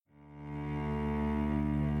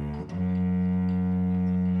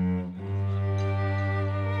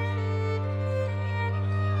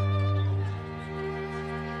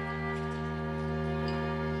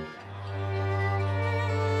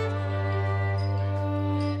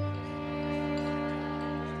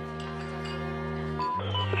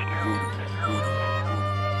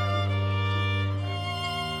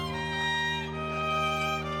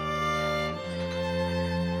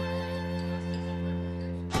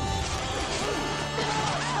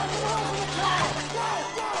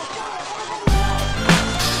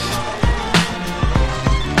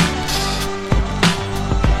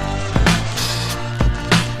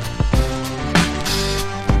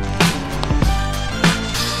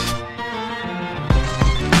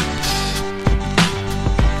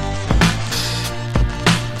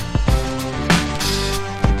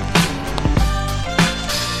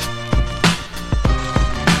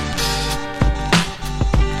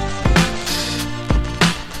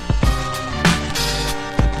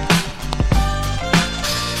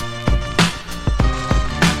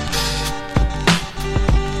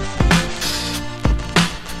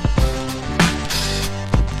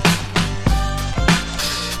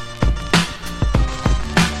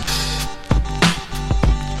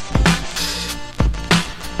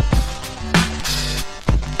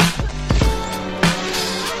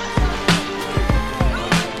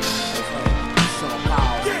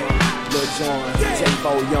John,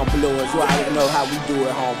 J4 Young Bloods. You already know how we do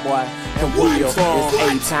it, homeboy. And real, it's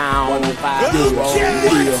A-Town, 5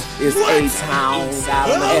 real, it's A-Town.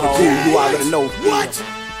 Attitude, you already know.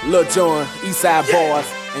 Lil Jon, Eastside Boys,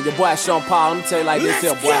 and your boy Sean Paul. Let me tell you like this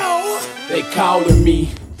here, boy. They calling me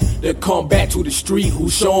to come back to the street.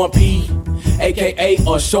 Who's Sean P? AKA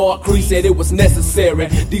a short crease, said it was necessary.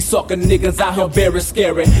 These sucker niggas out here very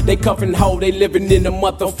scary. They cuffin' hoe, they living in the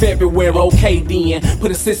month of February. Okay then,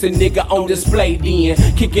 put a sissy nigga on display then.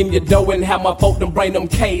 Kick in your dough and have my folk them bring them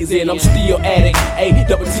K's in. I'm still addict,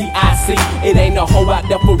 A-double-T-I-C. It ain't no hoe out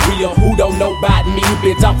there for real who don't know about me.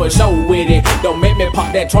 Bitch, I'm for sure with it. Don't make me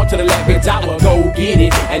pop that trunk to the left, bitch, I will go get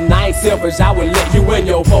it. And I ain't selfish, I will let you and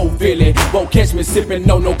your folk feel it. Won't catch me sippin'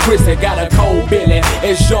 no Chris, I got a cold Billy.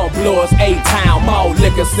 It's Young Bloods, A-Town, more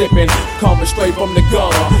liquor sippin', coming straight from the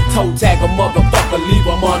gutter. Toe tag a motherfucker, leave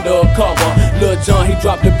him under a cover. Lil Jon, he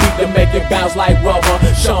dropped the beat to make it bounce like rubber.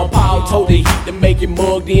 Sean Paul told the heat to make it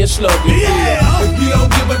mugged in sluggy. Yeah. If you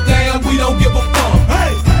don't give a damn, we don't give a fuck.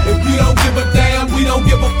 Hey. If you don't give a damn, we don't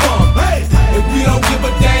give a fuck. Hey. If we don't give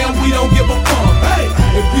a damn, we don't give a fuck. Hey.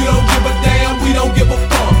 If you don't give a damn, we don't give a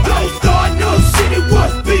fuck. Don't start no shit, it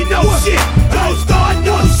won't be no shit. Don't start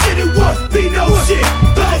no shit, it won't be no shit.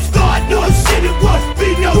 Don't start no shit, it won't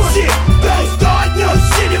be no shit. Don't start no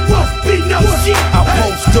shit, it won't be no shit. I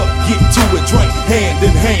post up, get to it, drink hand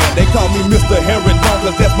in hand. They call me Mr. Herringbone,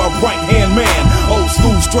 cause that's my right hand man. Old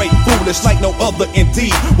school, straight foolish, like no other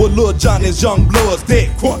indeed. Well, Lil Jon is Young Bloods, dead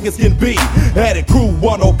crunk as can be. Had it crew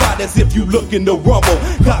 105, as if you looking to rumble.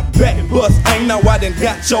 Cock back, bust, ain't now I done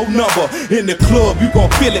got your number. In the club, you gon'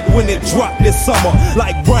 feel it when it drop this summer.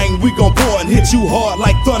 Like rain, we gon' pour and hit you hard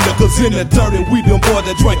like thunder. Cause in the dirty, we them boys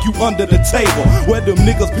that drink you under the table. Where them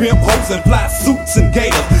niggas pimp hoes and fly suits and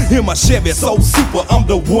gators. In my Chevy, so super, I'm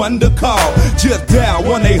the one to call. Just dial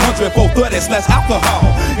 1-800-430-alcohol.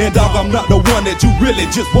 And dog, I'm not the one that you really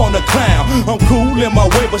just wanna clown. I'm cool in my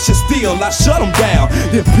way, but shit still, I shut them down.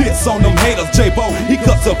 Then piss on them haters, J-Bo, he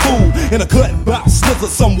cuts a fool. In a cut box, slither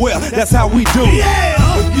somewhere, that's how we do. Yeah!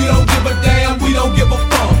 If you don't give a damn, we don't give a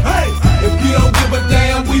fuck. Hey! If you don't give a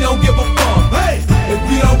damn, we don't give a fuck. Hey! If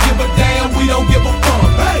you don't give a damn, we don't give a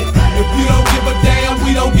fuck. Hey! If you don't give a damn,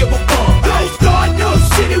 we don't give a fuck. Don't start no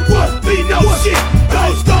shit, it won't be no shit.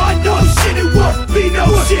 Don't start no shit, it won't be no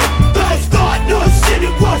shit. Don't start no shit,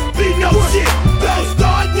 it won't be no shit. Don't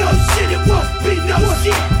start no shit, it won't be no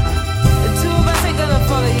shit. The two of us ain't gonna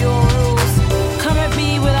follow your rules. Come at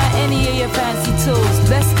me without any of your fancy tools.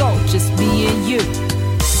 Let's go, just me and you.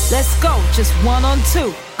 Let's go, just 1 on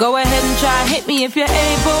 2. Go ahead and try and hit me if you're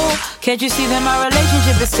able. Can't you see that my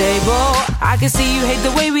relationship is stable? I can see you hate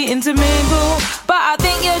the way we intermingle, but I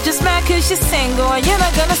think you're just mad cause you're single. And you're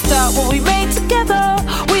not gonna stop what we made together.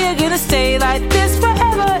 We are gonna stay like this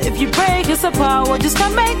forever. If you break us apart, we'll just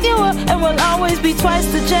come make you up. And we'll always be twice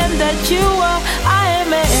the gem that you are. I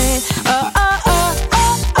am a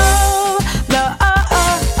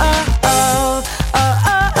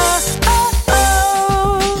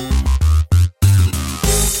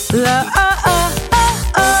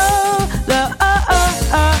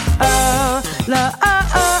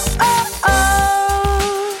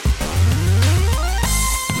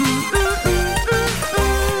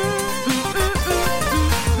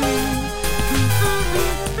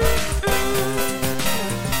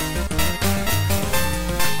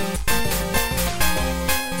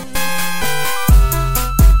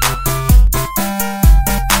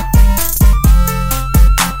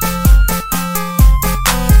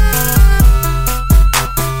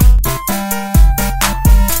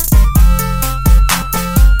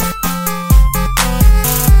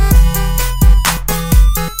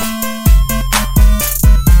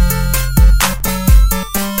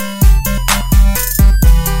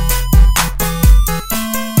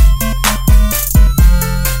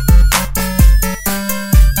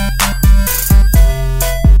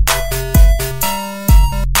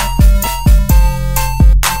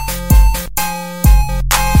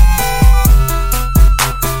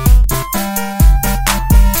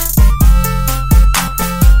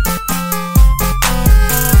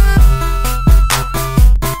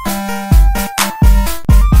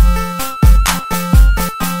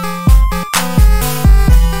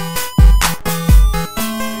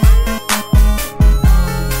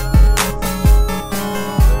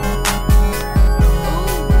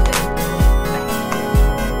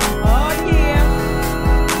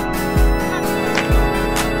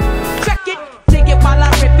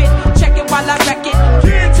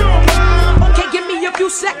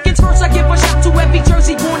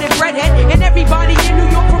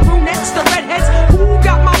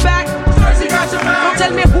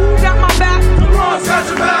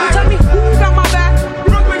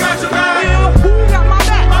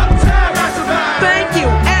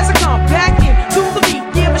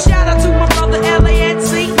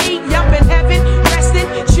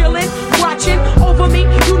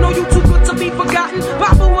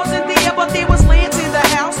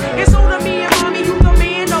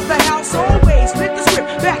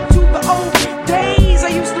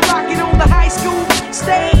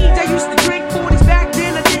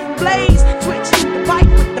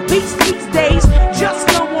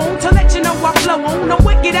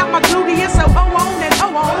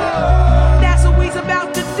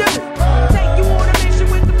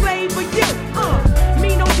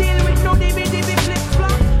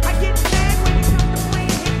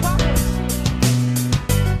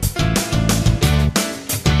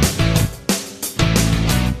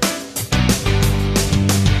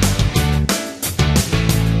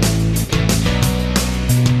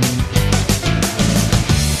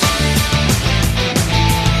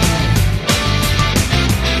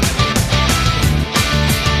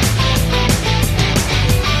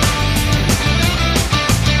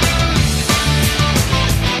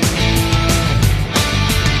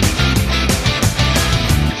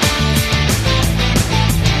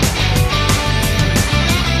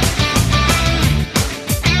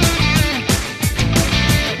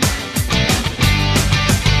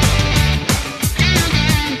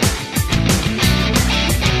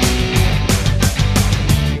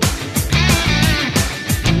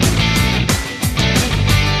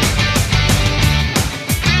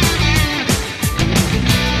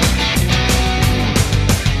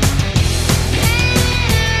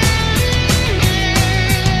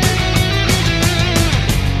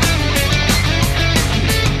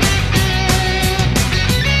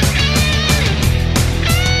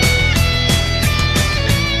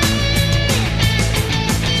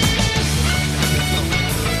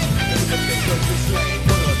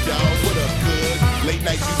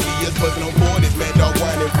nights you see us buzzing on board, it's mad dog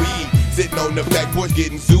wine and weed. Sitting on the back porch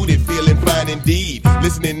getting suited, feeling fine indeed.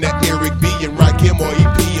 Listening to Eric B and Rakim or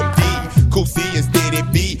EPMD. Cool C and Steady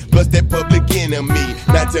B, plus that Public Enemy.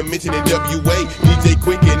 Not to mention NWA, DJ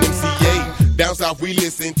Quick and MCA. Down south we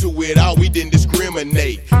listen to it all, we didn't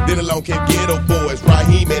discriminate. Then along came Ghetto Boys,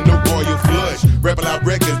 Raheem and the Royal Flush. Rebel Out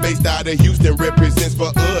Records based out of Houston represents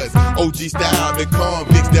for us. OG style, the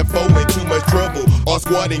convicts that foe in too much trouble. All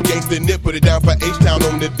squad and gangsta nip, put it down for H-Town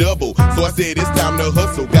on the double. So I said it's time to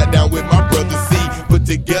hustle, got down with my brother C. Put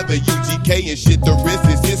together UGK and shit, the rest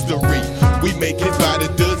is history. We make hits by the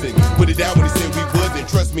dozen, put it down when he said we wasn't.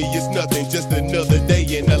 Trust me, it's nothing, just another day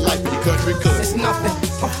in the life of the country cousin. It's nothing,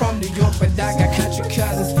 I'm from New York, but I got country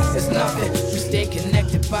cousins. It's nothing, we stay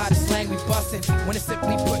connected by the slang we bustin'. When it's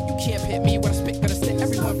simply put, you can't hit me when I spit, gonna set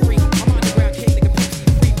everyone free. I'm underground king, nigga, Pepsi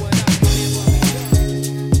free, what up?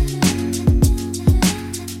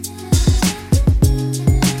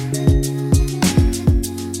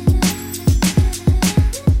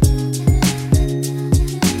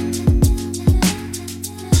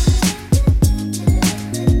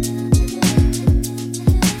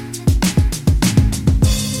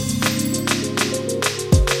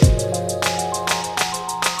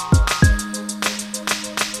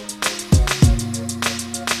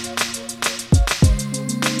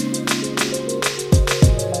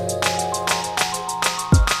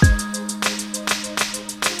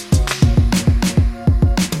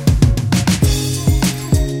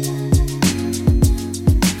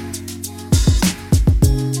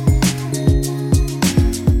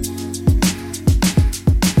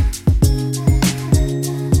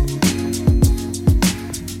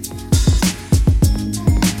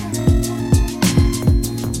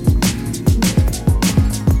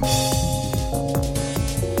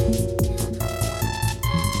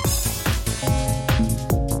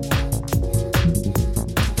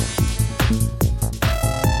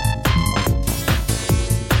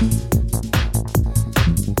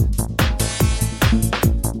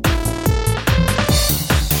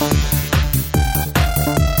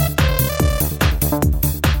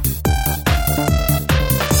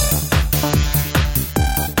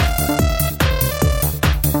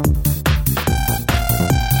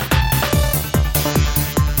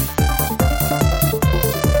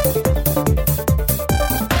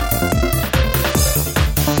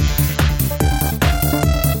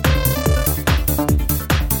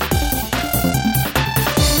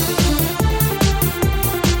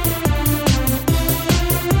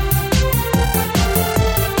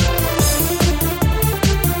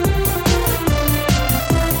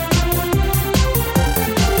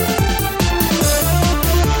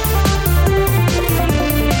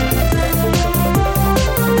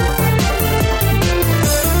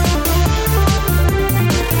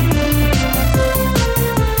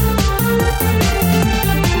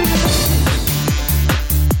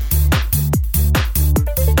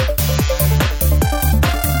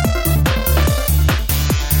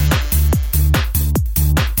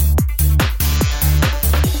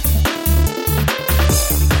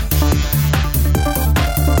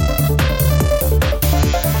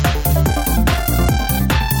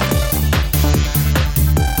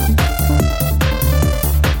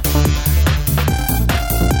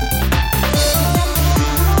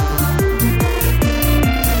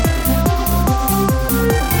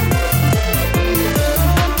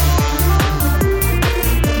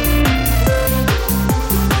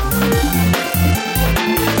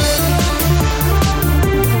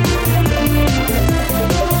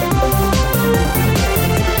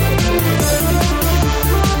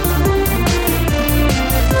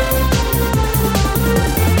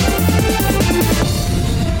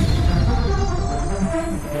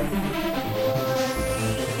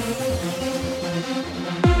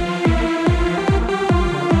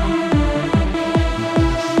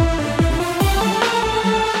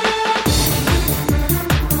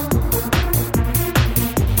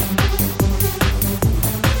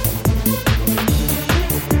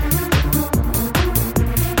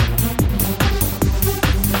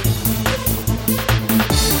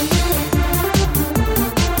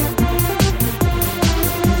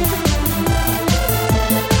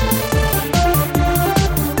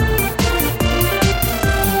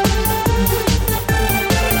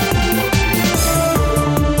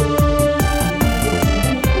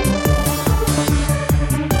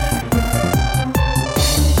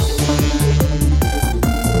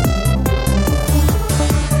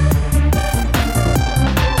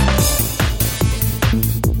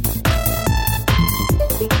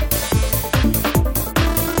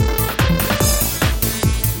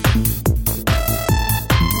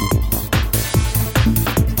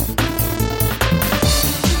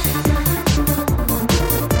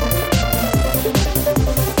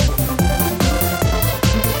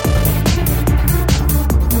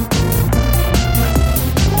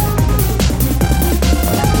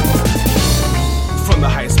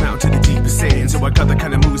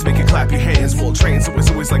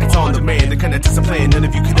 kind of discipline none of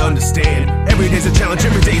you could understand. Every day's a challenge,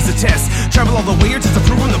 every day's a test. Travel all the way just to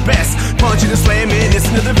prove I'm the best. Punching and slamming, it's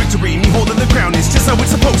another victory. Me holding the ground, it's just how it's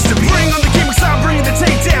supposed to be. Bring on the game, stop bringing the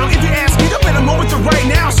takedown. If you ask me to bet a moment to right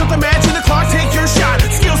now, shut the match in the clock, take your shot.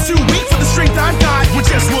 Skills too weak for the strength I've got. With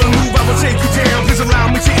just one move, I will take you down. Please allow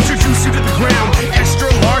me to introduce you to the ground. Extra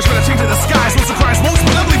large, but I take to the skies. No surprise, most,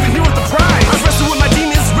 but I'm leaving here with the prize. I wrestle with my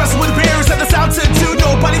demons, wrestle with bears. At this altitude,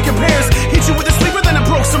 nobody compares. Hit you with a sleeper, then I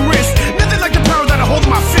broke some wrist. Nothing like the power that I hold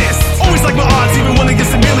in my fist. Always like my odds, even one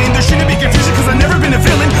against a million. There shouldn't be confusion, cause I've never been a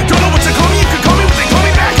villain. Don't know what to call me, you can call me what they call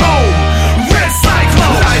me back home. Red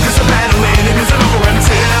Cyclone. Life is a battle and it isn't over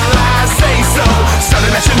until I say so. Start a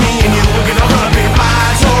match with me and you will get all up in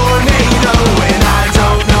my tornado. And I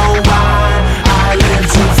don't know why I live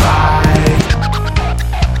to fight.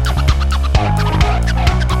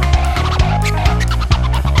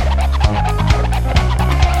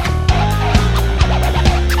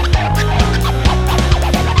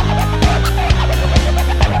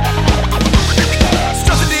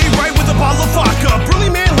 Start the day right with a bottle of vodka.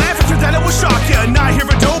 Brilliant man laugh after that it will shock ya. Not here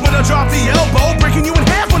for dough, but I'll drop the elbow, breaking you in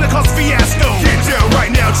half when it causes fiasco. Get down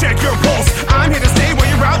right now, check your pulse. I'm here to stay while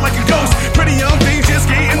you're out like a ghost. Pretty young things just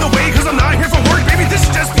get in the way, cause I'm not here for work, baby, this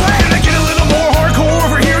is just play. And I get a little more hardcore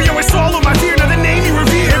over here, yo, I swallow my fear, not the name you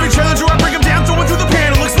revere. Every challenger I bring them down, throwing through the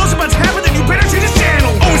panel. Explosion about to happen, then you better change this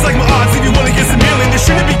channel. Always like my odds, if you want against a million. There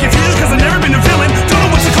shouldn't be confusion, cause I've never been a villain. Don't know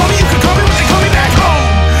what to call me, you can call me what they call me back home.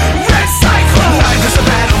 Red Cyclone. Life is a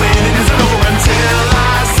battle and it isn't over until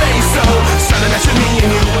I say so. Start a match with me and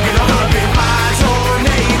you will get all up in my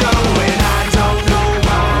tornado. And I don't know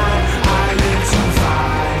why I live to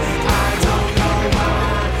fight. I don't know why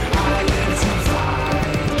I live to fight.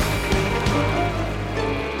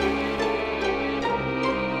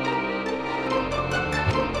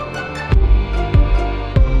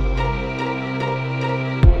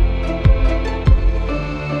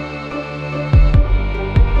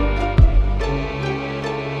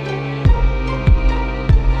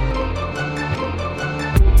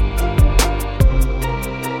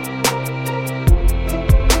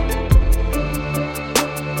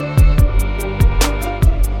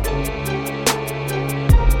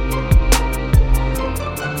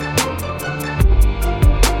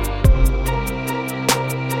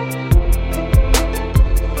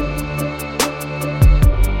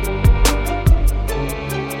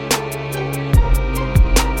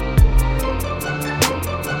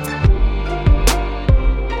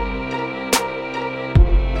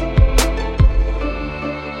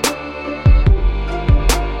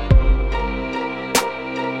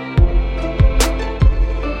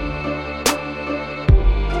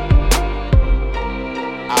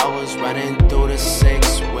 I was running through the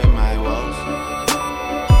 6 with my woes.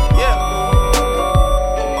 Yeah.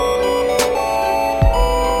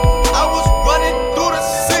 I was running through the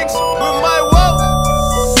 6 with my woes.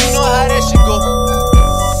 You know how that shit go.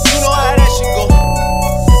 You know how that shit go.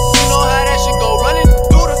 You know how that shit go. Running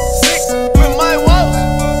through the 6 with my woes.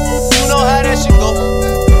 You know how that shit go.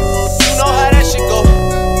 You know how that shit go.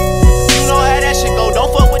 You know how that shit go.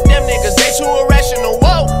 Don't fuck with them niggas, they too irrational.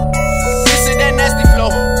 Whoa. This is that nasty flow.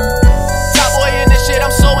 Top boy in this shit,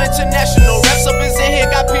 I'm so international. Reps up is in here,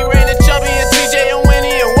 got P-Rain and Chubby and TJ and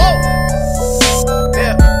Winnie and whoa.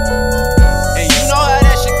 Yeah. And you know how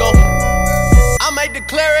that shit go. I might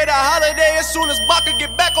declare it a holiday as soon as Baka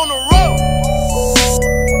get back on the road.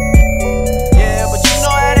 Yeah, but you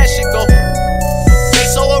know how that shit go. They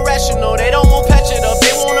so irrational, they don't want patch it up,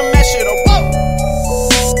 they wanna mesh it up. Whoa.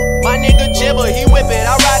 My nigga Jibber, he whip it,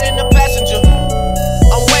 I ride in the passenger.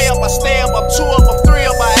 I'm way up, I stay up, I'm 2 up, I'm 3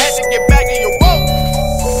 up, I had to get back in your boat.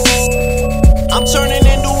 I'm turning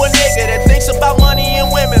into a nigga that thinks about money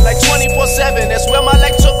and women like 24/7. That's where my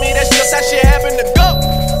life took me, that's just how shit happened to go.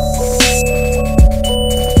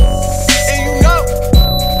 And you know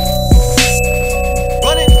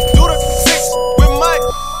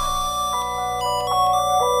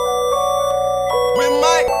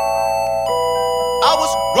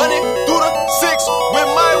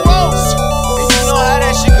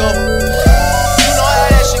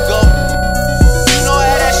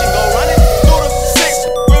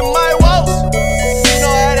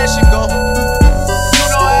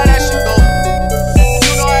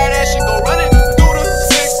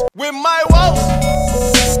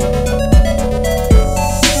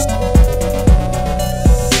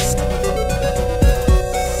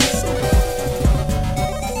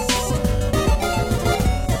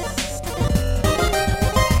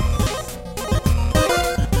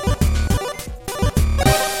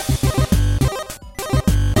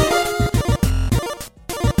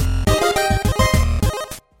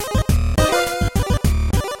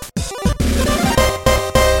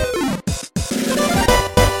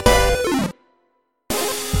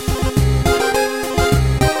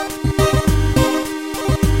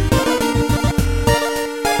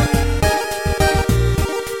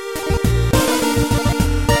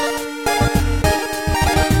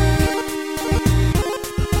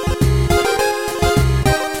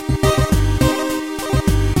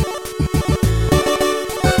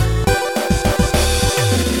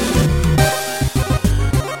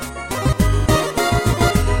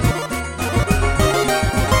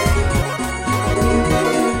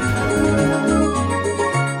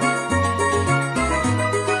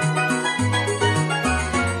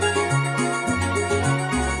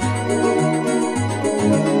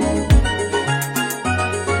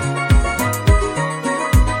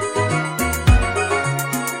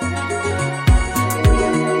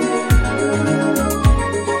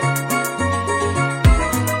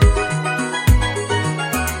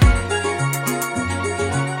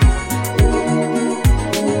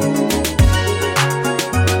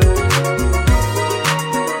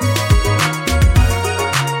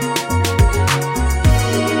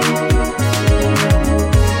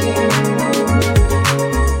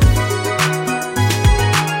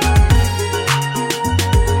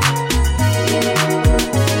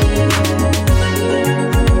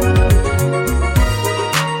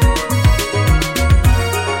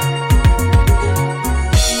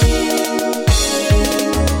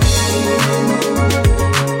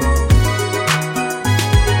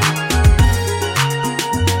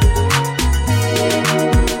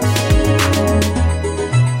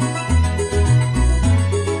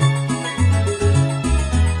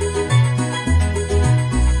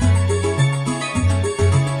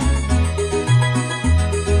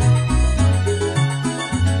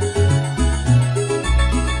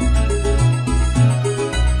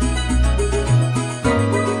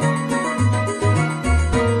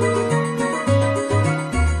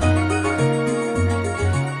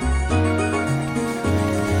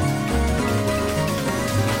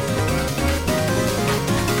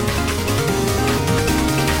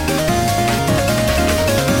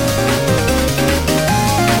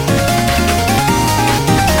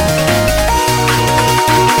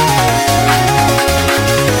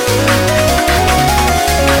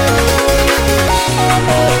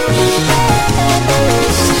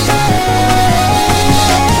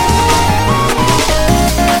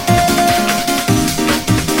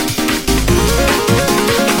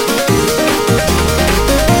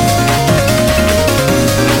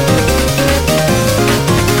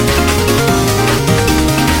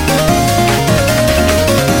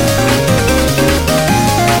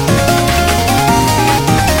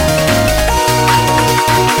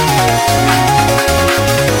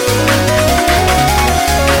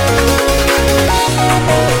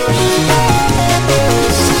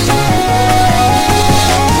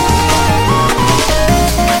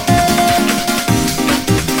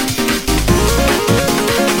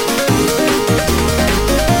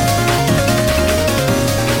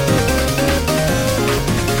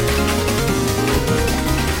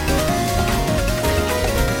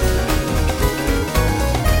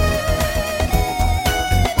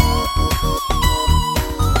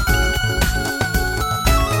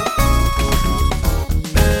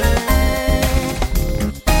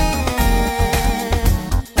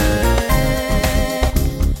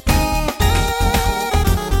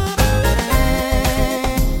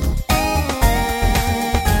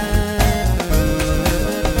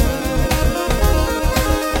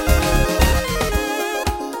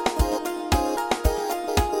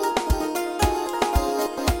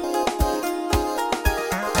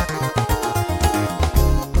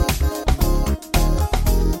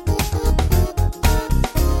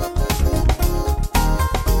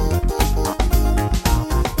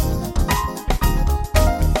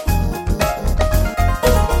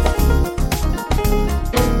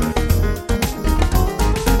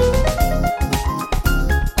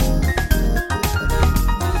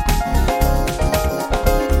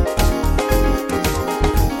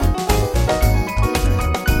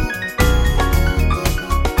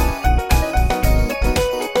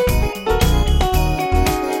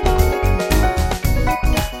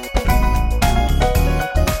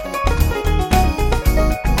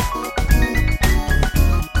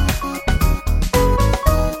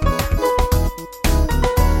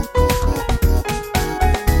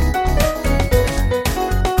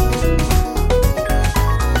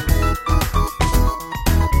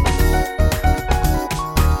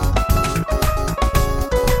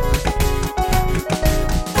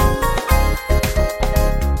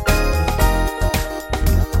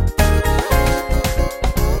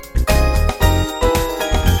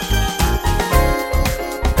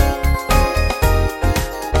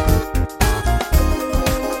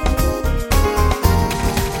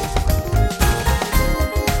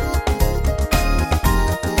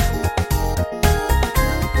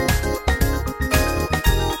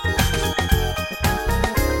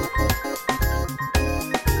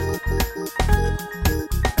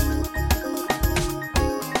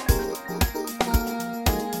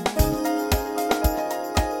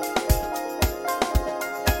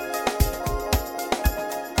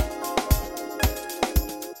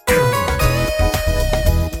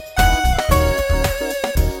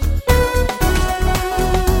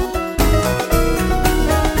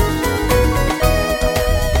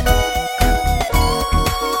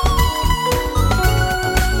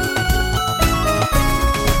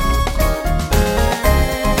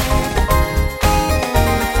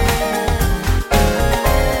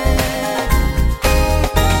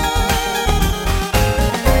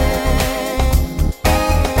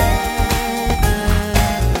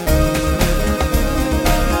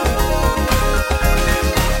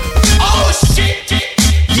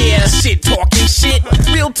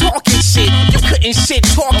talking shit.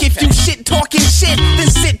 Talk if you shit talking shit. Then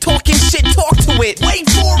sit talking shit, talk to it. Wait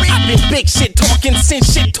for it. I've been big shit talking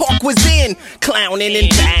since shit talk was in. Clowning and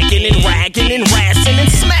bagging and ragging and rassing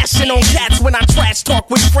and smashing on cats when I trash talk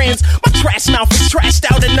with friends. My trash mouth is trashed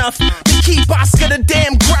out enough to keep Oscar the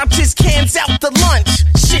damn Grouch's cans out the lunch.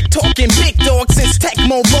 Shit talking big dog since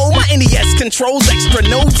Tecmo Bowl. My NES controls extra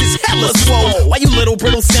nodes is hella swole. Why you little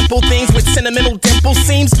brittle simple things with sentimental dimple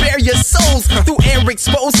seams bare your souls through air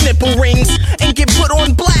exposed nipple rings and get put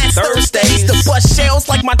on blast Thursdays to bust shells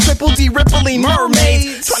like my Triple D rippling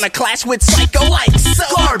mermaids. Trying to clash with Psycho like so.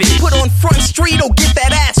 Garbage. Put on Front Street or get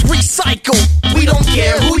that ass recycled. We don't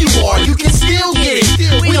care who you are, you can still get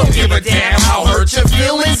it. We don't give a damn how hurt your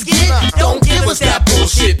feelings get. Don't give us that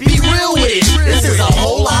bullshit, be real with it. This is a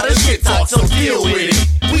whole lot of shit talk, so deal with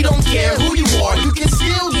it. We don't care who you are, you can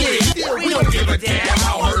still get it. We don't give a damn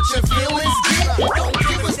how hurt your feelings get. Don't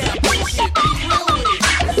give us that bullshit, be real with it.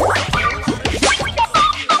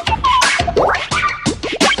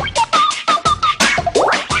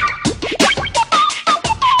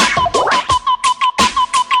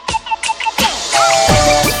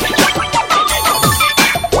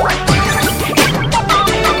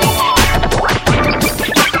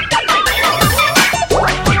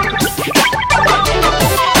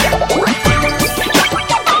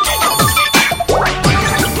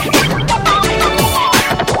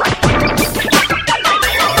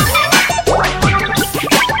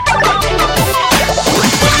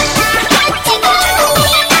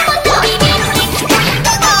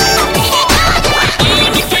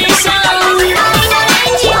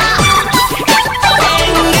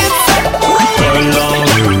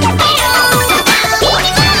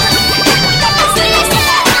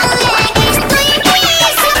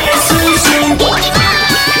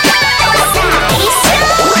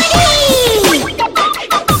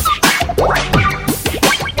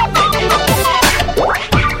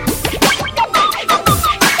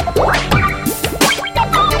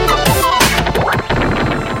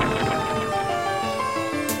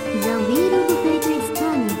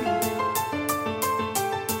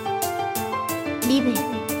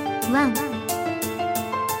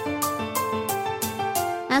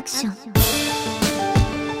 Action.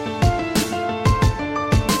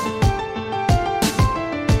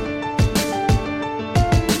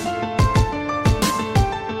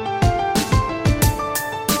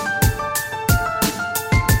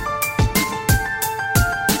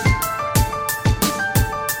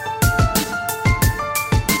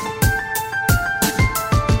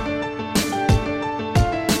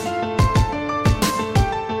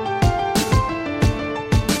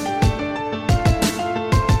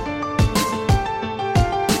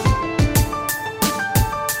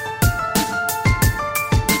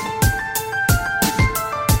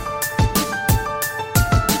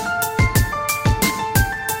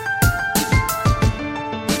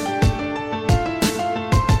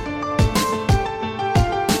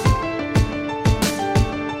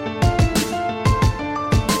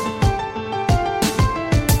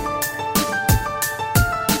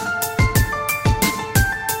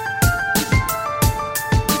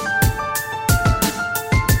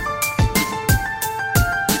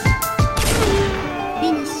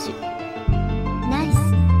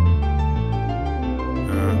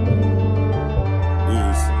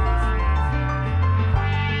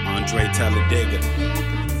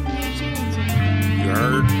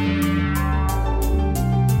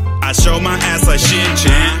 I show my ass like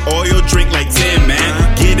Shin-Chan, oil drink like Tin Man.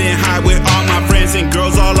 Getting high with all my friends and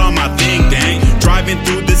girls all on my thing dang. Driving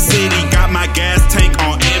through the city, got my gas tank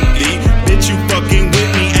on empty. Bitch, you fucking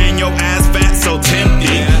with me and your ass fat so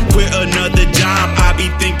tempting. Quit another job, I be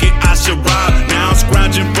thinking I should rob. Now I'm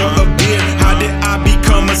scrounging for a beer, how did I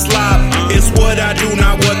become a slob? It's what I do,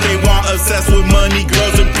 not what they want. Obsessed with money,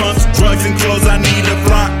 girls and pumps, drugs and clothes, I need a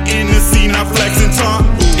flaunt. In the scene, I flex and talk.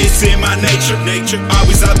 It's in my nature,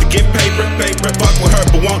 always out to get paper. Fuck with her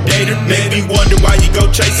but won't date her. Maybe wonder why you go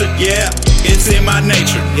chase her. Yeah, it's in my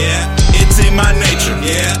nature. Yeah, it's in my nature.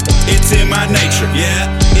 Yeah, it's in my nature. Yeah,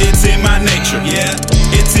 it's in my nature. Yeah,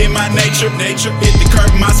 it's in my nature. Hit the curb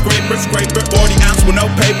with my scraper. 40 ounce with no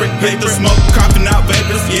paper. Hit the smoke, coughing out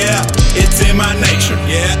vapors. Yeah, it's in my nature.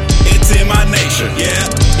 Yeah, it's in my nature. Yeah,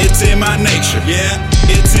 it's in my nature. Yeah,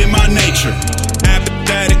 it's in my nature.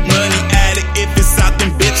 Apathetic, money addict. If it's out,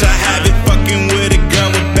 then bitch, I have it. Fucking with a girl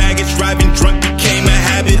with baggage. Driving drunk became a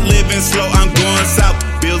habit. Living slow, I'm going south.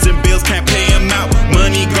 Bills and bills, can't pay them out.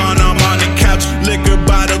 Money gone, I'm on the couch. Liquor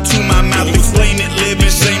bottle to my mouth. Explain it,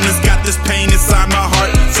 living shameless. Got this pain inside my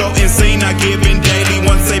heart. So insane, I give in daily.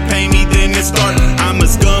 Once they pay me, then it start. I'm a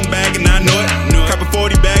scumbag and I know it. Cop a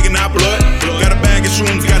 40 bag and I blow it. Got a bag of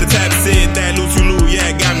shrooms, got a tab that said that loose you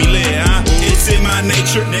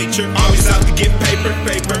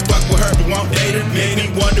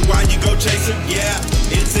Many wonder why you go chasing. Yeah,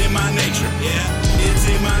 it's in my nature. Yeah, it's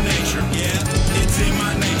in my nature. Yeah, it's in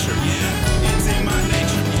my nature. Yeah, it's in my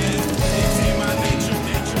nature. Yeah, it's in my nature.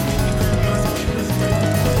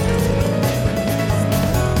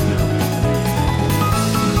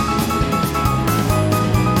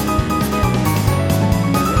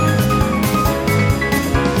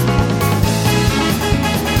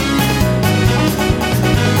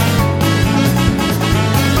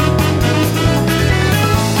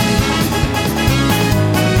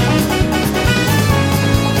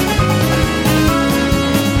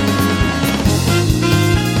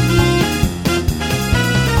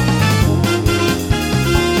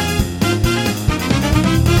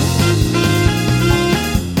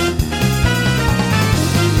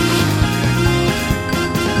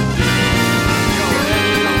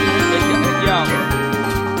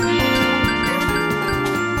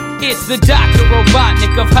 It's the Dr.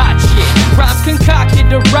 Robotnik of hot shit. Rhymes concocted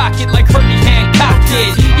to rocket like Herbie Hancock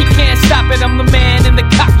did. You can't stop it, I'm the man in the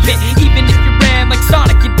cockpit. Even if you ran like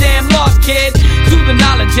Sonic, you damn lost, kid. Do the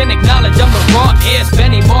knowledge and acknowledge I'm the rawest.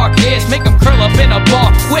 Benny Marquez, make them curl up in a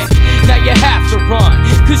ball quick. Now you have to run,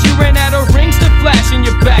 cause you ran out of rings to flash and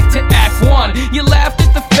you're back to Act 1. You laughed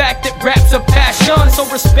at the fact that rap's a passion, so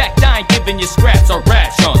respect, I ain't giving you scraps or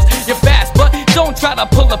rations. You're fast, but don't try to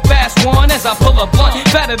pull a fast one as I pull a blunt.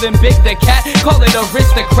 Fatter than Big the Cat, call it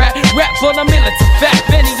aristocrat. Rap for the militant fat.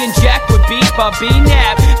 Benny and Jack with beats by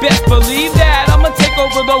B-Nab. Best believe that I'ma take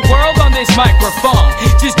over the world on this microphone.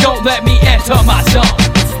 Just don't let me enter my zone.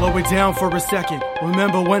 Slow it down for a second.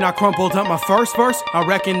 Remember when I crumpled up my first verse? I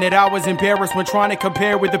reckon that I was embarrassed when trying to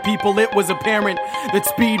compare with the people. It was apparent that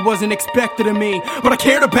speed wasn't expected of me, but I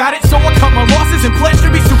cared about it, so I cut my losses and pledged to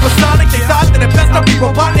be supersonic. They thought that at best I'd be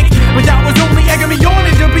robotic, but that was only egging me on,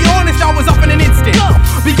 and to be honest, I was up in an instant.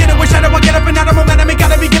 Beginning with shadow, I get up and out of momentum, and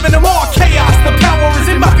gotta be giving them all chaos. The power is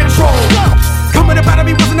in my control. Coming up out of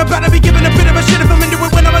me wasn't about to be giving a bit of a shit if I'm into it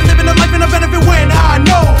when I'm living a life and a benefit when I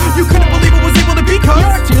know you couldn't believe it was able to be, cause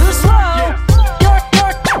you're too slow. You're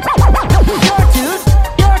too slow. You're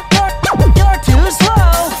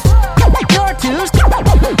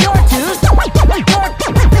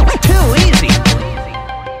too easy.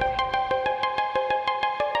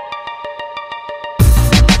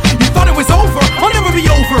 You thought it was over? I'll never be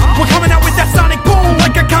over. We're coming out with that sonic boom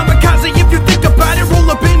like a kamikaze.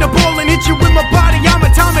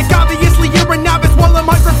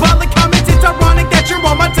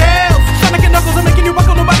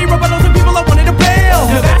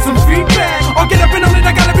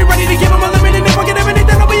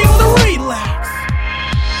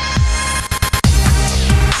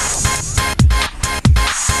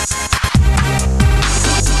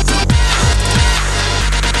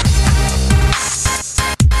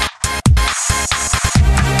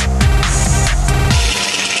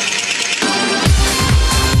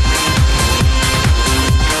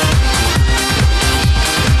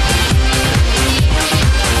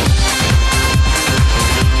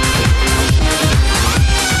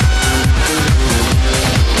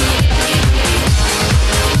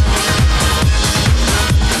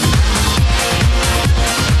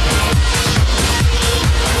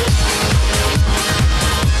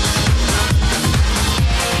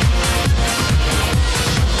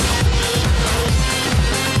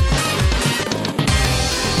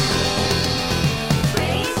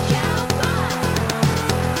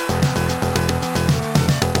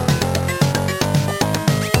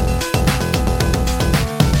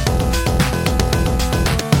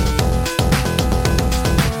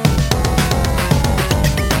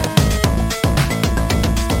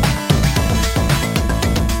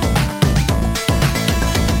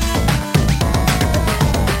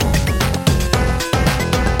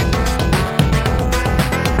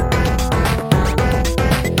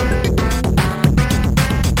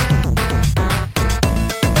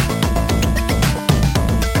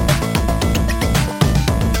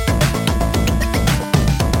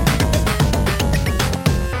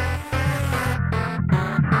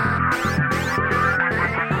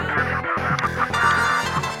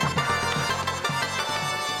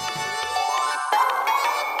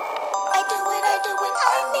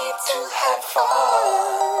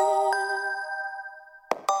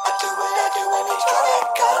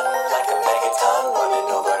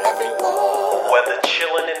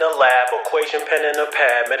 lab, equation pen and a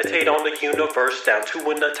pad. Meditate on the universe down to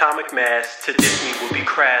an atomic mass. To diss me would be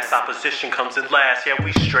crass, opposition comes in last. Yeah,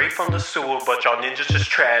 we straight from the sewer, but y'all ninjas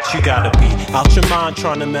just trash. You gotta be out your mind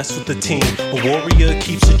trying to mess with the team. A warrior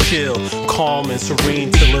keeps it chill, calm and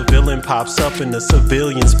serene, till a villain pops up in the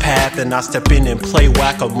civilian's path. And I step in and play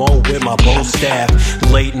whack-a-mole with my bow staff.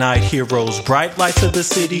 Late night heroes, bright lights of the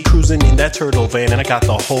city, cruising in that turtle van, and I got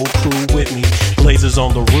the whole crew with me. Lasers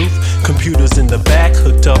on the roof, computers in the back,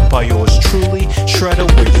 hooked up by yours truly. Shredder,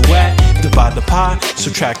 where you at? Divide the pie,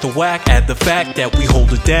 subtract the whack, add the fact that we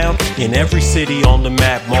hold it down in every city on the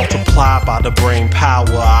map. Multiply by the brain power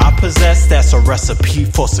I possess. That's a recipe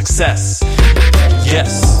for success.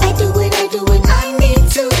 Yes. I do it, I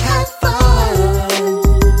need to have fun.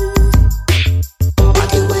 I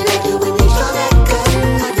do it, they show that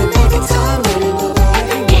gun. I can take it time running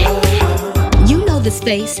over. You know the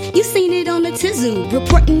space, you seen it on the Tizzoo.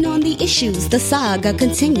 Reporting on the issues, the saga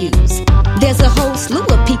continues. There's a whole slew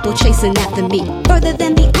of people chasing after me. Further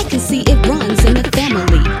than the eye can see, it runs in the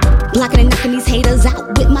family. Blocking and knocking these haters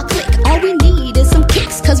out with my click. All we need is some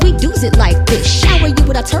kicks, cause we do's it like this. Shower you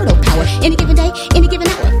with our turtle power, any given day, any given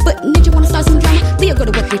hour. But ninja wanna start some drama? Leo go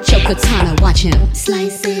to work with your katana, watch him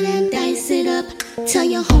slice it and dice it up. Tell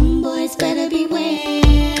your homeboys better beware.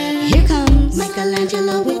 Here comes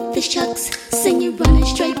Michelangelo with the chucks. Sing you running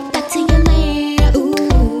straight back to your lair.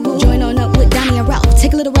 Ooh, join on up with Donnie and Ralph.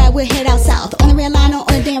 Take a little ride, we'll head out south. On the red line or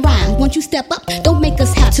on a damn rhyme. Won't you step up? Don't make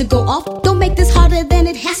us have to go off. Don't make this harder than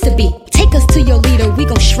it has to be. Take us to your leader, we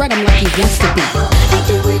gon' shred him like he wants to be. I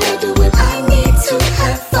do it, I need to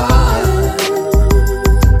have fun.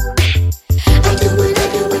 I do it,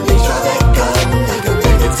 they draw that gun. I can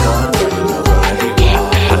take the time running over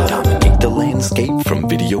everyone. I dominate the landscape from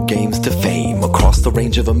video games to fame. Across the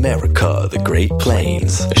range of America, the Great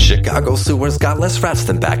Plains. Chicago sewers got less rats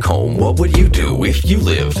than back home. What would you do if you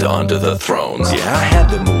lived under the thrones? Yeah, I had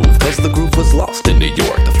to move, cause the groove was lost in New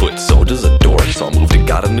York. The foot soldiers a dork, so I moved and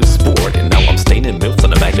got a new sport. And now I'm staining milks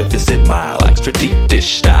on a magnificent mile. Extra deep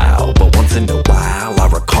dish style, but once in a while I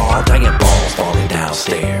recall giant balls falling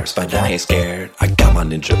downstairs. But I ain't scared, I got my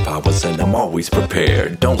ninja powers and I'm always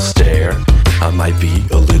prepared. Don't stare, I might be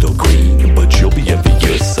a little green, but you'll be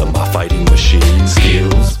envious of my fighting machine.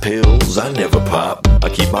 Skills, pills, I never pop. I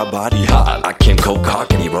keep my body hot. I can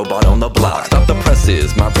cock any robot on the block. Stop the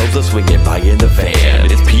presses, my bros are swinging by in the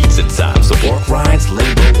van. It's pizza time, so pork rinds,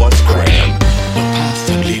 limbo, what's cram? The path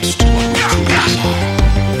that leads to what we truly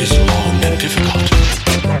desire is long and difficult.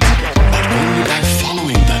 But only by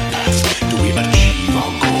following that path do we achieve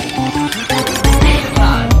our goal.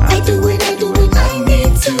 I do it, I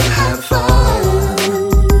need to have fun.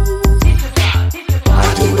 I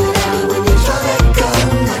do it, they draw that gun.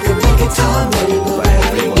 I can take it time running over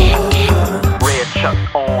everyone. Red chucks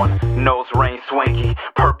on, nose ring swanky.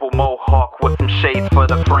 Purple mohawk with some shades for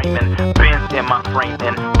the framing. Benz in my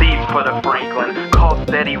framing, thieves for the Franklin. Call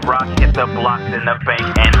steady rock, hit the blocks in the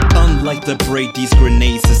bank. And unlike the Brady's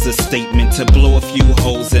grenades, is a statement to blow a few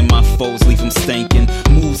holes in my foes, leave them stankin'.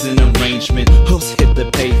 Moves in arrangement, hoofs hit the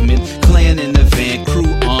pavement. Clan in the van,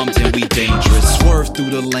 crew armed and we dangerous. Swerve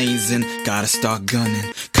through the lanes and gotta start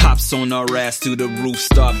gunning. Cops on our ass through the roof,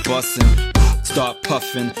 start busting. Start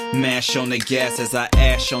puffing, mash on the gas as I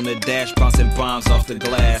ash on the dash, bouncing bombs off the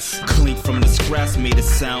glass. Clink from the scraps, made it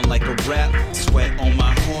sound like a rap. Sweat on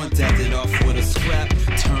my horn, dabbed it off with a scrap.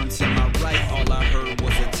 Turned to my right, all I heard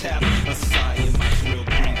was a tap. A sigh in my grill,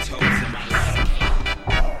 green toes in my lap.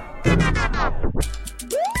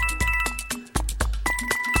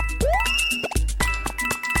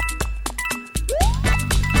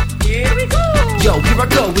 Here we go! Yo, here I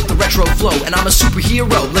go with the retro flow, and I'm a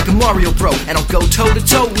superhero like a Mario bro, and I'll go toe to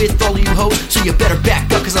toe with all of you hoes, so you better back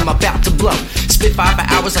up cause I'm about to blow. Spit fire for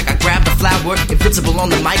hours like I grabbed a flower, invincible on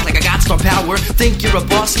the mic like I got star power. Think you're a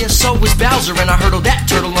boss? Yeah, so is Bowser, and I hurdled that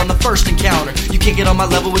turtle on the first encounter. You can't get on my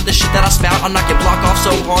level with the shit that I spout. I'll knock your block off so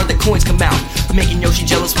hard that coins come out, making Yoshi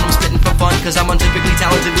jealous when I'm spitting for fun, cause I'm untypically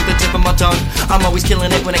talented with the tip of my tongue. I'm always killing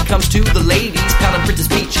it when it comes to the ladies, pounding Princess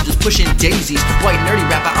Peach, just pushing daisies. White nerdy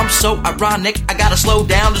rapper, I'm so ironic, I gotta slow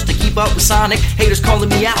down just to keep up with Sonic. Haters calling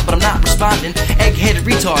me out, but I'm not responding. Egg-headed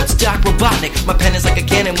retards, Doc Robotnik. My pen is like a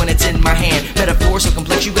cannon when it's in my hand. Metaphor so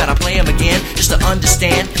complex you gotta play 'em again, just to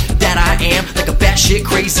understand that I am like a batshit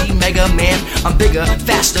crazy Mega Man. I'm bigger,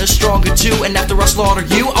 faster, stronger too, and after I slaughter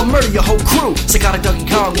you, I'll murder your whole crew. Psychotic Donkey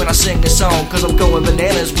Kong when I sing this song, cause cause I'm going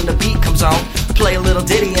bananas when the beat comes on. Play a little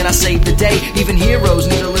ditty and I save the day. Even heroes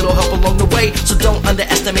need a little help along the way, so don't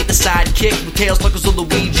underestimate the sidekick. With tails, knuckles, or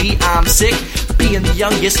Luigi, I'm sick. Being the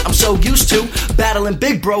youngest, I'm so used to battling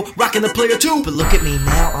big bro, rocking the player too. But look at me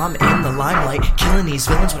now, I'm in the limelight, killing these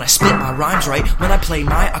villains when I spit my rhymes right. When I play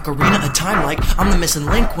my ocarina of time like I'm the missing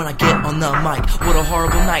link when I get on the mic. What a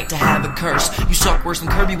horrible night to have a curse. You suck worse than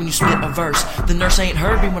Kirby when you spit a verse. The nurse ain't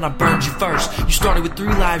heard me when I burned you first. You started with 3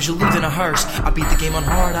 lives, you lived in a hearse. I beat the game on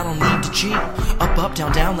hard, I don't need to cheat. Up, up,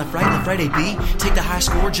 down, down, left, right, A, B. Take the high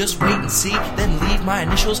score, just wait and see. Then leave my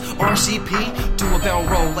initials, RCP. Do a barrel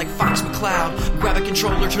roll like Fox McCloud. Grab a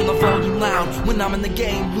controller, turn the volume loud. When I'm in the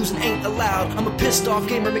game, losing ain't allowed. I'm a pissed off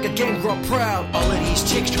gamer, make a game grow proud. All of these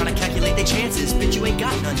chicks trying to calculate their chances. Bitch, you ain't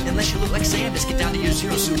got none unless you look like Samus. Get down to your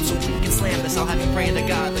zero suit so we can slam this. I'll have you praying to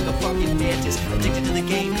God like a fucking mantis. Addicted to the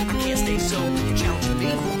game, I can't stay sober. You challenging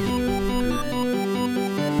me?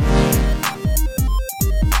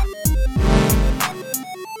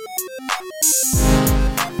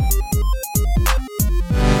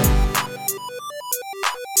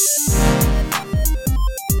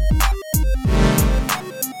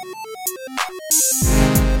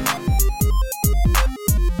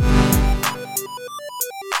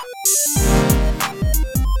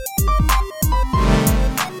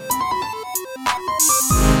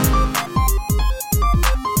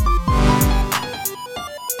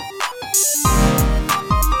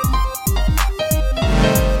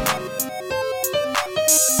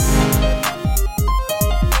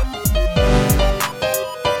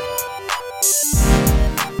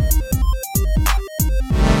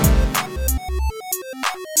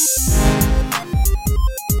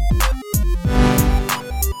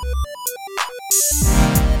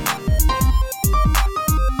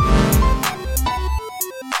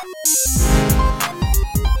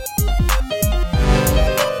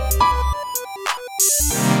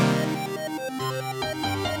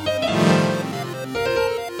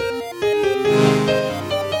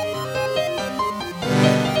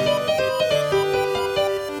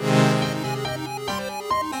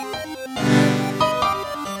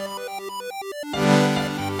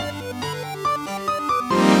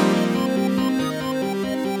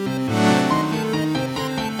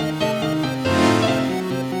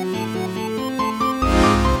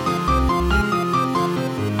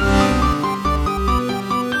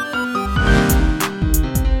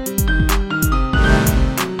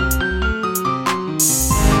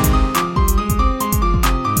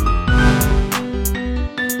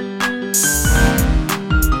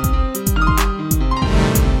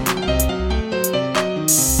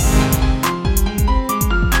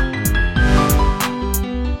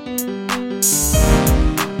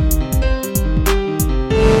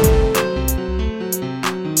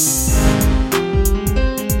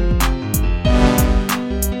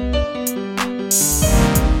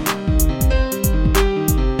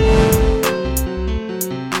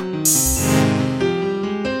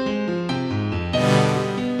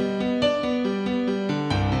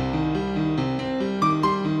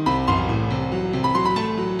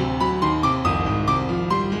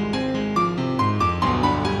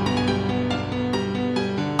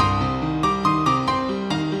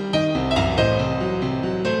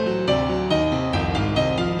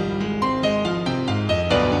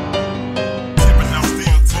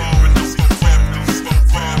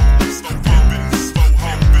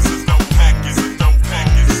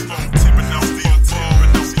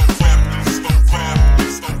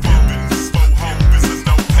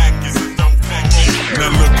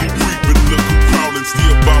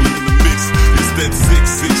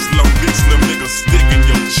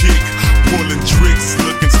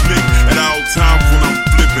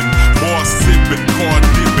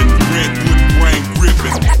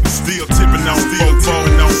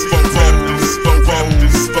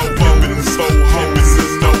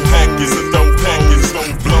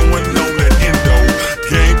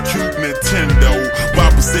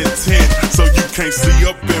 can't see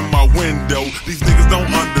up in my window. These niggas don't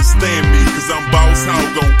understand me, cause I'm boss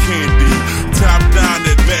hog on candy. Top down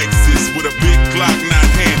at Lexus with a big Glock not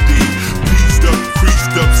handy. Pieced up,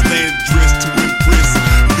 creased up, stand dressed to impress.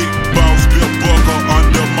 Big boss, Bill Buckle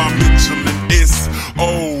under my Michelin S.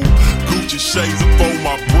 Oh, Gucci shades up on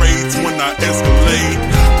my braids when I escalade.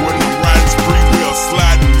 When I'm riding spree wheel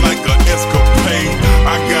sliding like a escapade.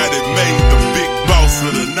 I got it made, the big boss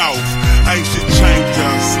of the North. Ain't shit changed,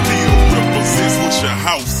 I still represents with your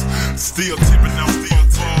house. Still tipping out, still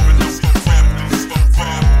touring, no rapping, slow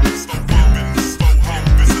rapping, slow bumping, slow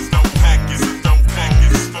hopping, and no package, and no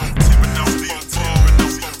package. Tipping out, still touring, no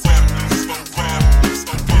rapping, slow rapping,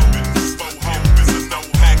 slow bumping, slow hopping, and no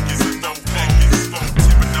package, and no package.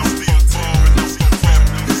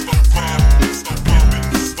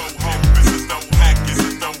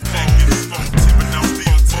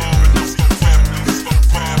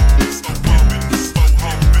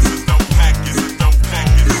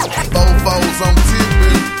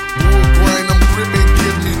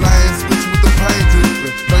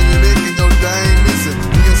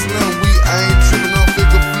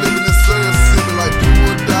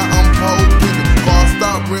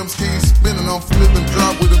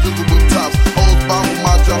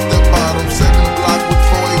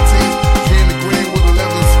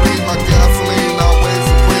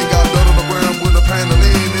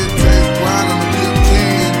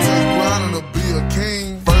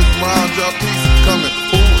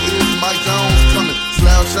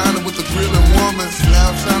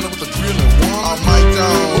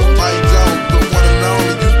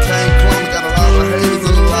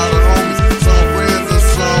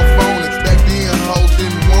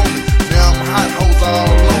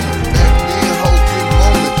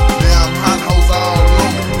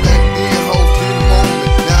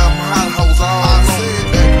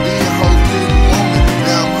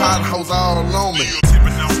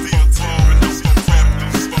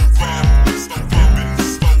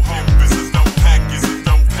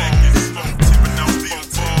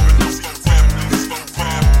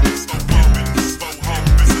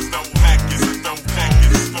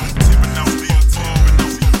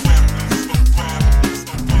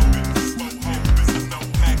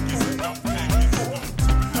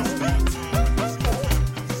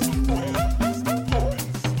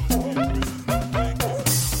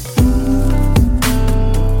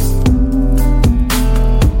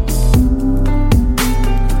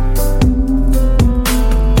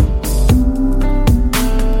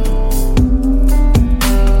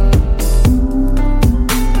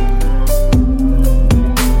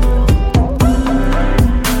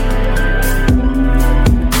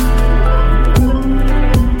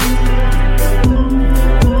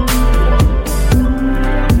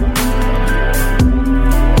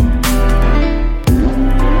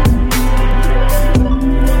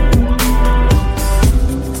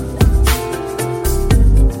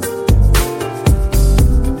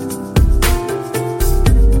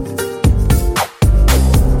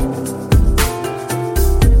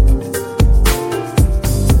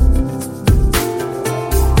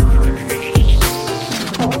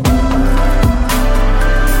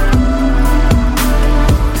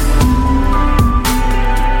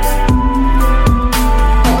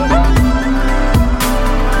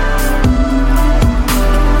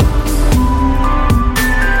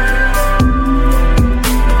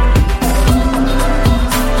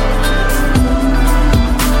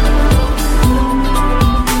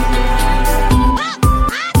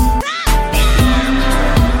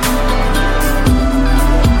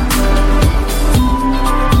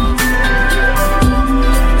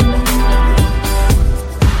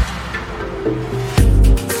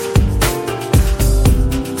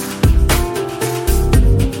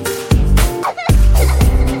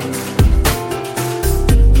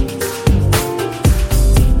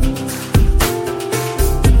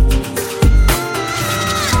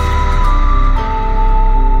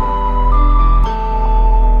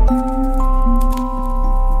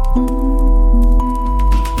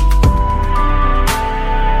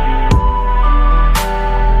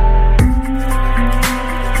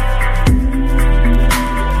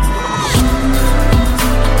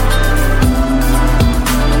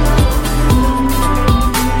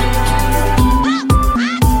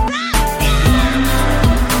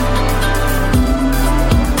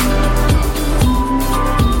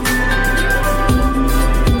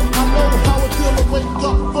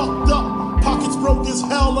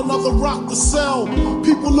 father rocked the cell.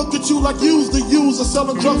 People look at you like you's the user,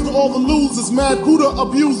 selling drugs to all the losers, mad Buddha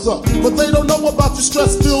abuser. But they don't know about your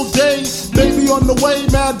stress-filled day. Baby on the way,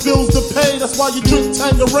 mad bills to pay. That's why you drink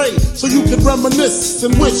Tanqueray, so you can reminisce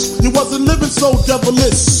and wish you wasn't living so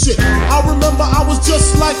devilish. Shit, I remember I was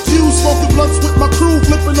just like you, smoking blunts with my crew,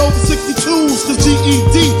 flipping over 62s. Cause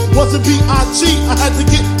GED wasn't B.I.G. I had to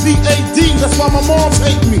get B.A.D. That's why my mom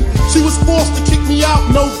hate me. She was forced to kick me out,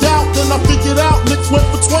 no doubt. Then I figured out Knicks went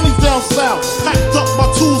for 20s down south. Packed up my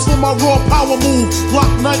tools for my raw power move. Block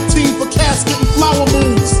 19 for casket and flower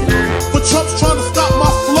moves. But Trump's trying to stop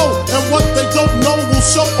my flow, and what they don't know will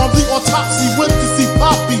show on the autopsy. Went to see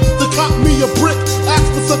Poppy to cop me a brick.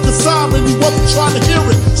 Asked for such a siren, he wasn't trying to hear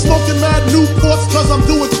it. Smoking mad Newports cause I'm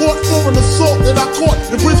doing court for an assault that I caught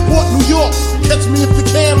in Bridgeport, New York. Catch me if you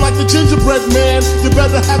can like the gingerbread man. You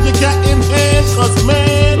better have your gat in hand, cause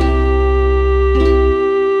man,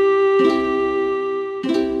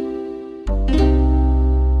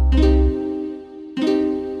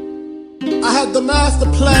 the master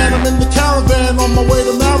plan, I'm in the caravan on my way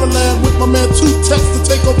to Maryland with my man 2Tex to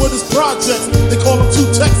take over this project. They call him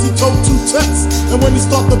 2Tex, he told 2Tex. And when he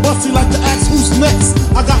start the bus, he like to ask who's next.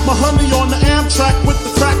 I got my honey on the Amtrak with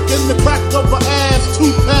the crack in the crack of her ass. 2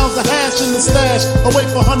 pounds of hash in the stash. I wait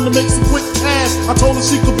for her to make some quick cash. I told her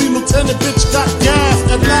she could be lieutenant, bitch got gas.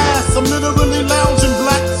 At last, I'm literally lounging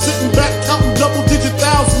black, sitting back, counting double-digit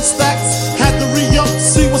thousand stacks. Had to re-up,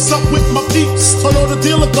 see what's up with my peeps. Toyota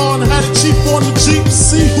dealer gone, had it cheap on the Jeep.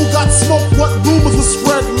 See who got smoked, what rumors were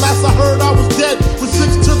spread. Last I heard I was dead, with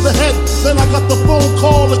 6 to the head. Then I got the phone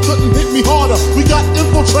call, it couldn't hit me harder. We got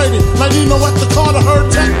infiltrated, like Nino at the Carter. Heard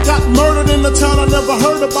Tech got murdered in the town I never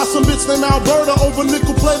heard of by some bitch named Alberta over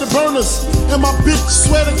nickel-plated burners. And my bitch,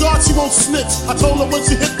 swear to God she won't snitch. I told her when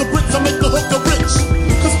she hit the bricks, I make the hooker rich.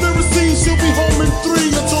 Conspiracy, she'll be home in 3.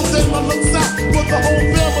 Until then I look out for the whole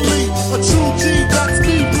family. A true G, that's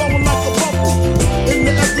me, blowing like a bubble in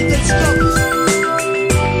the everyday struggle.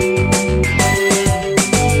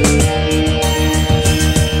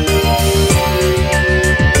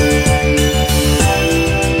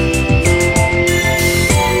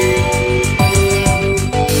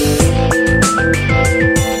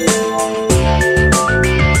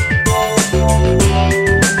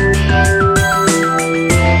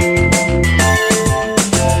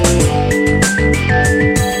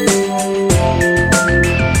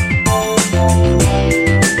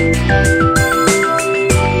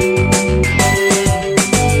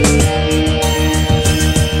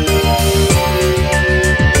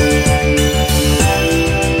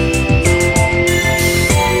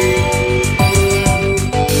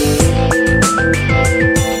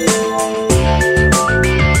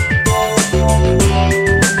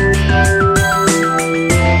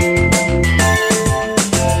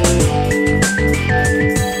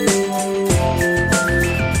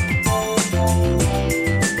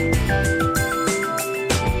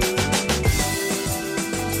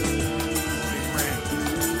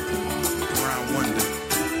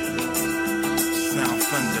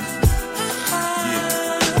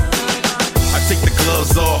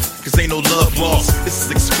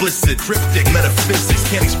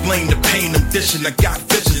 I got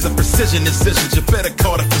visions of precision decisions. You better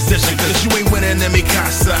call the physician, cause you ain't winning in mi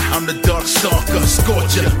casa. I'm the dark stalker,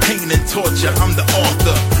 scorcher, pain and torture. I'm the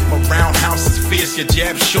author. My roundhouse is fierce, your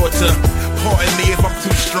jab shorter. Pardon me if I'm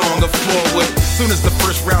too strong or forward. Soon as the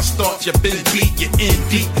first round starts, you've been beat, you're in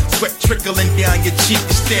deep. Sweat trickling down your cheek.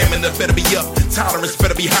 Your stamina better be up, tolerance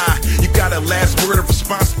better be high. You got a last word of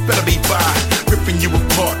response, better be by. Ripping you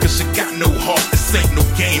apart, cause you got no heart. This ain't no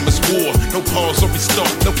game, it's war. No pause or restart,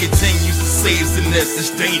 no continues to saves in this. It's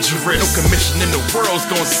dangerous. No commission in the world's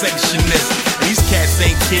gonna sanction this. These cats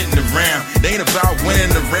ain't kidding around. They ain't about winning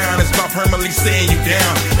around, it's about permanently saying you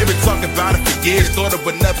down. They been talking about it for years, thought it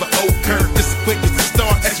would never occur. This is quick as the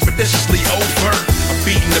start, expeditiously over. I'm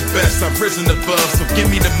beating the best, I've risen above. So give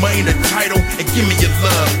me the money, the title, and give me your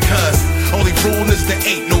love. Cause only rule is there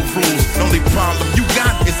ain't no rules. The only problem you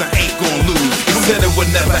got is I ain't gonna lose. He said it would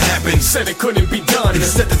never happen, said it couldn't be done. He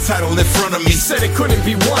set the title in front of me, said it couldn't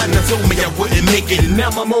be won. He told me I wouldn't make it. Now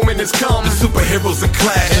my moment has come. The superheroes are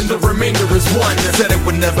clash, and the remainder is one. He said it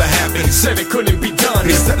would never happen, said it couldn't be done.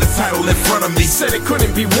 He set the title in front of me, said it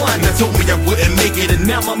couldn't be won. He told me I wouldn't make it. And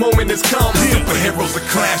now my moment has come. The superheroes are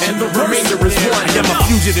clash, and the remainder is one. I am a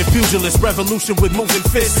fugitive, pugilist, revolution with moving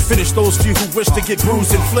fists. Finish those few who wish to get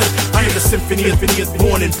bruised and flipped. I am the symphony of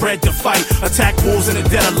born and bred to fight. Attack wolves in the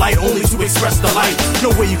dead of light, only to express the light. No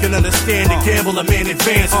way you can understand and gamble a man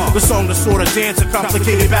advance. The song, the sort of dance, a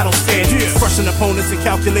complicated battle stance. Crushing opponents and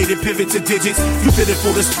calculated pivot to digits. You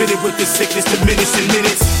pitiful to spit it with the sickness, diminishing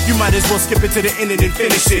minutes. You might as well skip it to the end and and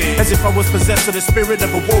finish it. As if I was possessed of the spirit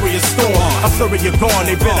of a warrior storm. I'm sorry you're gone,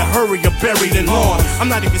 they better hurry, you're buried in lawn. I'm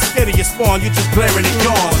not even scared of your spawn, you're just glaring and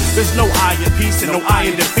gone. There's no I in peace and no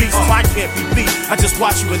I in defeat, so I can't be beat. I just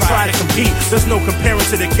watch you and try to compete. There's no comparing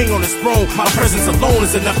to the king on his throne. My presence alone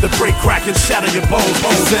is enough to break, crack, and shatter your bones.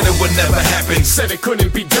 Said it would never happen. Said it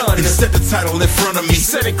couldn't be done. And set the title in front of me.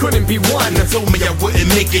 Said it couldn't be won. Told me I wouldn't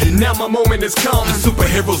make it. Now my moment has come.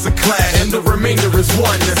 Superheroes are clad, and the remainder is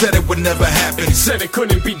one. Said it would never happen. Said it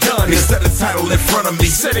couldn't be done. And set the title in front of me.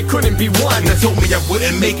 Said it couldn't be won. Told me I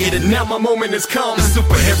wouldn't make it. And now my moment has come.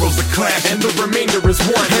 Superheroes are clad, and the remainder is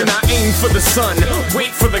one. And I aim for the sun, wait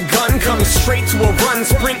for the gun, come straight to a run.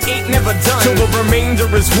 Sprint ain't never done till the remainder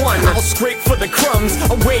is one. I'll scrape for the crumbs,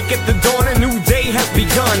 awake at the dawn, a new day has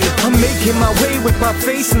begun. I'm making my way with my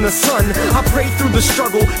face in the sun. I pray through the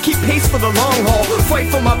struggle, keep pace for the long haul. Fight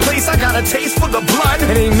for my place, I got a taste for the blood.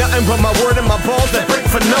 It ain't nothing but my word and my balls that break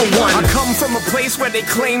for no one. I come from a place where they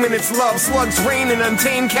claiming it's love. Slugs rain and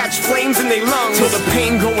untamed catch flames in they lungs. Till the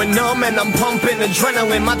pain going numb and I'm pumping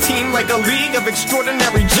adrenaline. My team like a league of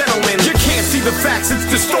extraordinary gentlemen. You can't see the facts, it's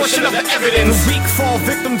distortion of the evidence. The weak fall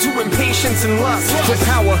victim to impatience and lust. For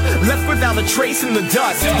power, left without a trace in the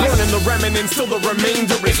dust. Burning the remnants till the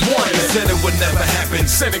remainder is one. Said it would never happen.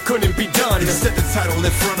 Said it couldn't be done. Set the title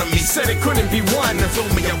in front of me. Said it couldn't be won.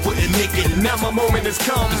 Told me I wouldn't make it. Now my moment has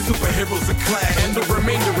come. Superheroes are clad, and the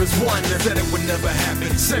remainder is one. Said it would never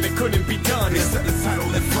happen. Said it couldn't be done. Set the title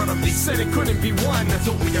in front of me. Said it couldn't be won.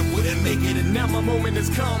 Told me I wouldn't make it. And now my moment has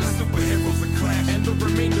come. Superheroes are clad, and the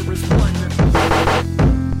remainder is one.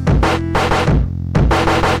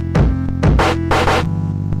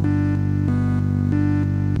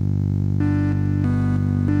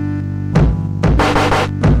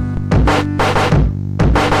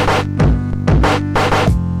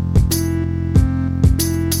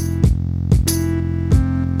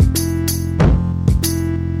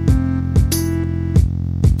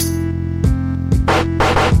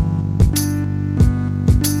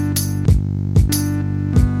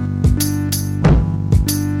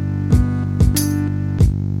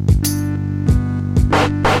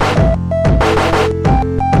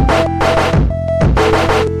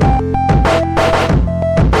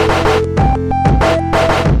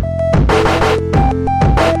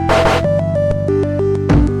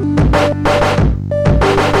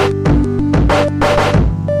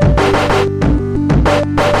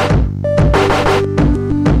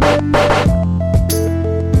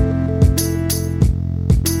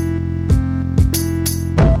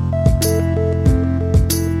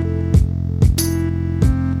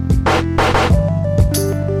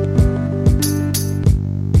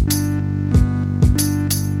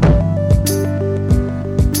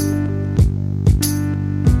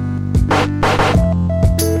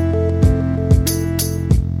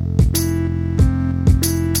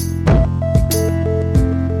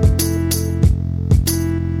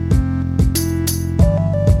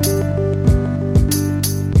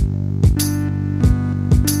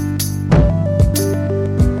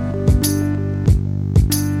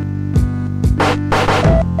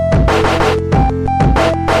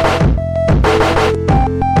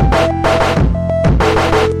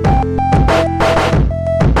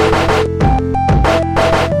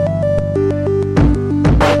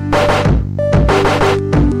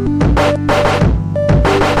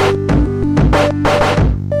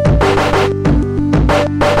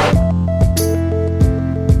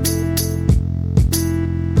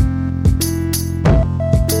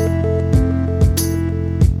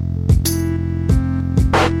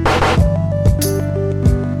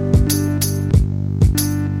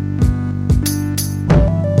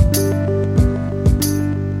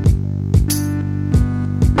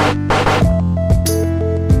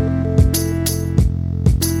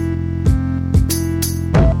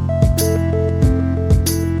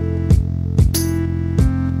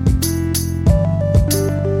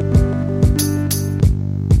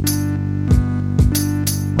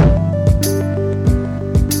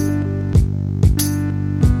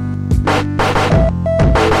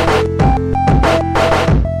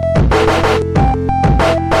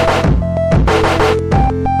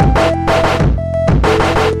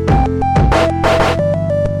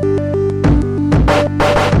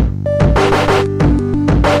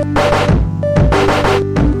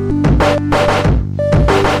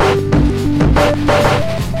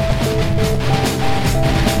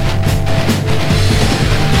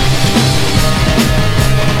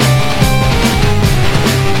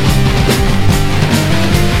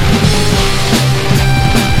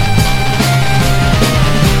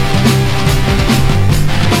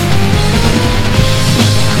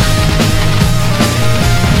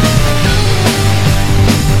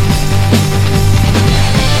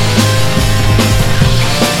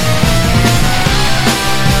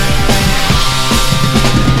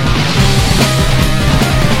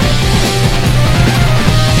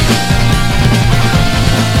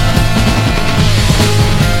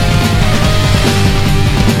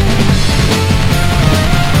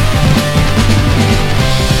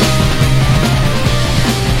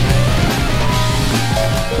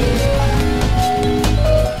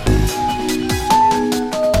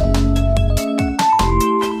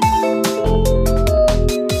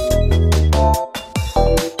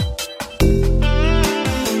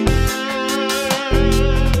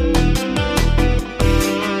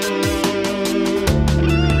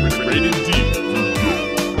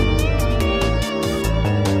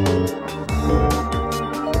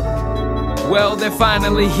 well, they're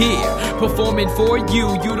finally here, performing for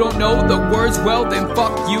you. You don't know the words, well, then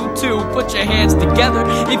fuck you too. Put your hands together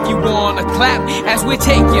if you wanna clap as we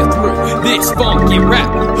take you through this funky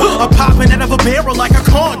rap. I'm popping out of a barrel like a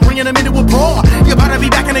corn, bringing them into a brawl. You better be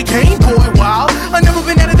back in the game, boy. Wow, I've never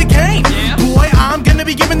been out of the game. Boy, I'm gonna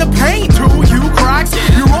be giving the pain to you cracks.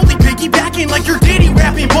 You're only piggybacking like you're Diddy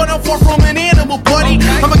rapping, but I'm far from an animal, buddy.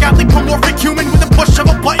 I'm a godly polymorphic human with a push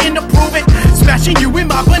of a button to prove it. Smashing you in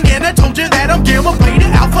my banana, told you that I'm gamma, beta,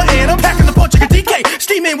 alpha, and I'm packing the punch like a DK.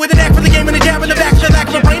 Steaming with an act for the game and a jab in the back to the lack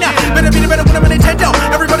of a brain out. Better be the better when I'm a Nintendo.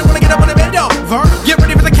 Everybody wanna get up on a bendo. Get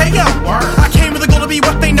ready for the KO. I came with a goal to be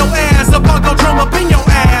what they know as a Bongo drum up in your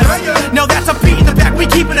ass. Now that's a beat in the back, we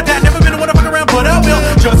keeping it back. Never been one to fuck around, but I will.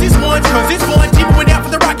 Just these ones, cause it's fun. Team went out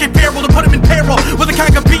for the rocket barrel to put him in peril. With a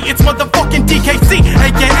kind of beat, it's motherfucking DKC,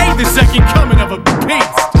 aka the second coming of a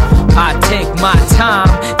beast. I take my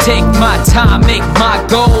time, make my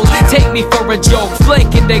goals. Take me for a joke,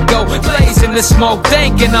 flaking they go, blazing the smoke,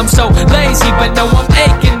 thinking I'm so lazy, but no, I'm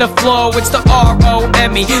aching the flow. It's the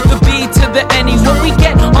R-O-M-E, the B to the N-E. When we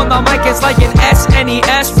get on the mic, it's like an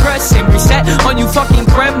S-N-E-S. Press and reset on you fucking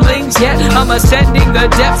gremlins. Yeah, I'm ascending the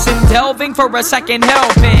depths and delving for a second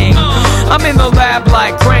helping. I'm in the lab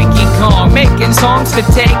like Cranky Kong, making songs to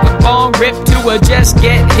take a bong rip to or just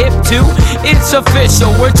get hip to. It's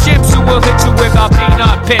official, we're chimps who will hit you with a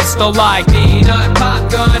peanut pistol like peanut pop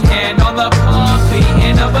gun, hand on the palm,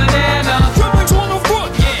 beating a banana. Tripping on the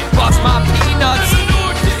front, yeah, bust my peanuts.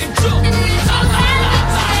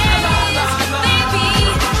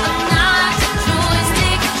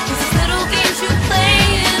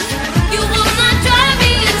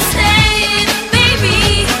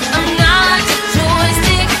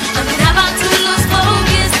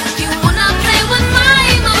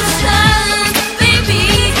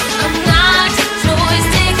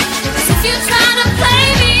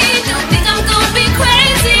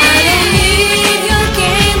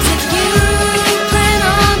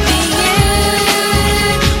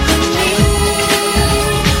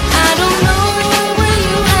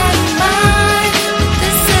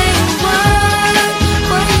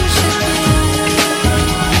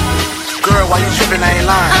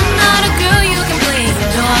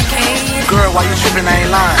 Why you trippin', I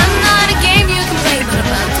ain't lying. I'm not a game you can play, but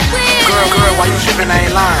about to win. Girl, why you trippin', I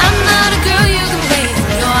ain't lying. I'm not a girl you can play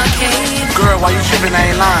in your arcade. Girl, why you trippin',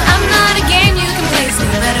 I ain't lying. I'm not a game you can play, so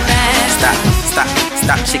you better back.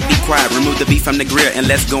 Stop, chick, be quiet. Remove the beef from the grill and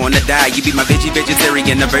let's go on the diet. You be my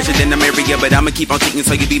vegetarian, a virgin in America, but I'ma keep on cheating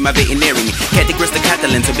so you be my veterinarian. Cathy Krista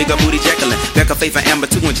Catalan, so big up booty Jacqueline. Becca Faith for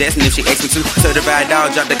Amber 2 and Jasmine if she asks me to. Certified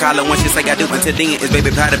dog, drop the collar once she say I do. Until then, it's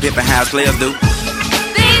baby powder, Pippin, house players do.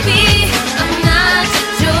 Baby.